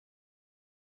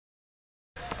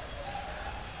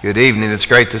Good evening. It's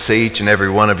great to see each and every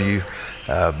one of you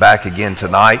back again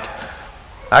tonight.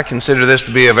 I consider this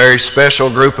to be a very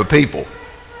special group of people.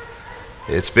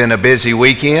 It's been a busy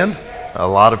weekend. A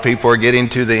lot of people are getting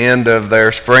to the end of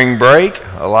their spring break.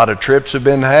 A lot of trips have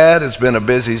been had. It's been a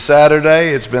busy Saturday.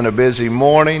 It's been a busy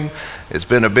morning. It's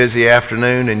been a busy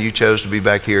afternoon, and you chose to be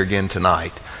back here again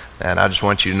tonight. And I just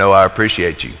want you to know I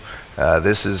appreciate you.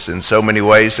 This is in so many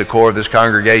ways the core of this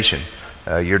congregation.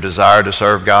 Your desire to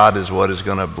serve God is what is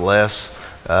going to bless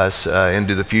us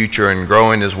into the future and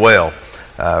growing as well.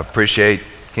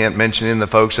 Can't mention the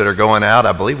folks that are going out.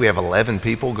 I believe we have 11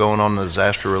 people going on the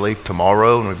disaster relief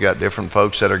tomorrow, and we've got different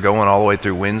folks that are going all the way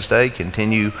through Wednesday.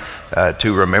 Continue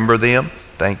to remember them.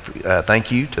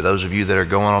 Thank you to those of you that are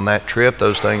going on that trip.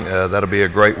 That'll be a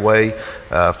great way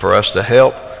for us to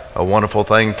help, a wonderful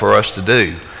thing for us to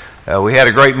do. We had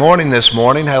a great morning this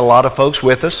morning, had a lot of folks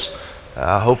with us.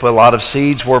 I hope a lot of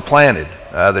seeds were planted.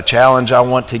 The challenge I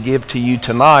want to give to you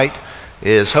tonight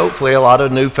is hopefully a lot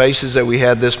of new faces that we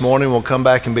had this morning will come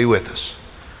back and be with us.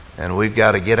 And we've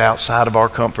got to get outside of our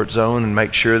comfort zone and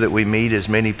make sure that we meet as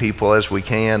many people as we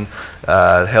can,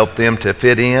 help them to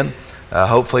fit in.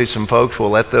 Hopefully some folks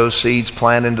will let those seeds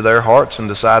plant into their hearts and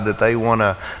decide that they want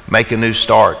to make a new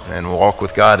start and walk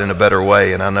with God in a better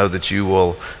way. And I know that you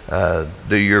will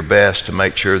do your best to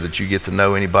make sure that you get to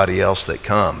know anybody else that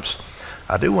comes.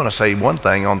 I do want to say one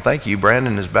thing on thank you.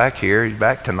 Brandon is back here. He's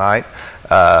back tonight.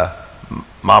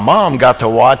 My mom got to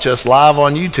watch us live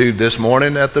on YouTube this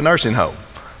morning at the nursing home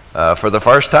for the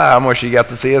first time, where she got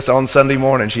to see us on Sunday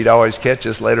morning. She'd always catch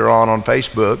us later on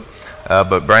Facebook.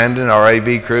 But Brandon, our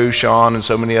AV crew, Sean, and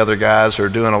so many other guys are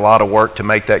doing a lot of work to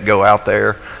make that go out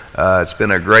there. It's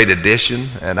been a great addition,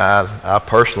 and I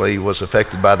personally was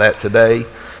affected by that today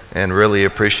and really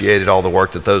appreciated all the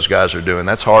work that those guys are doing.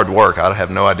 That's hard work. I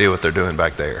have no idea what they're doing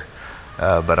back there,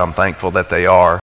 but I'm thankful that they are.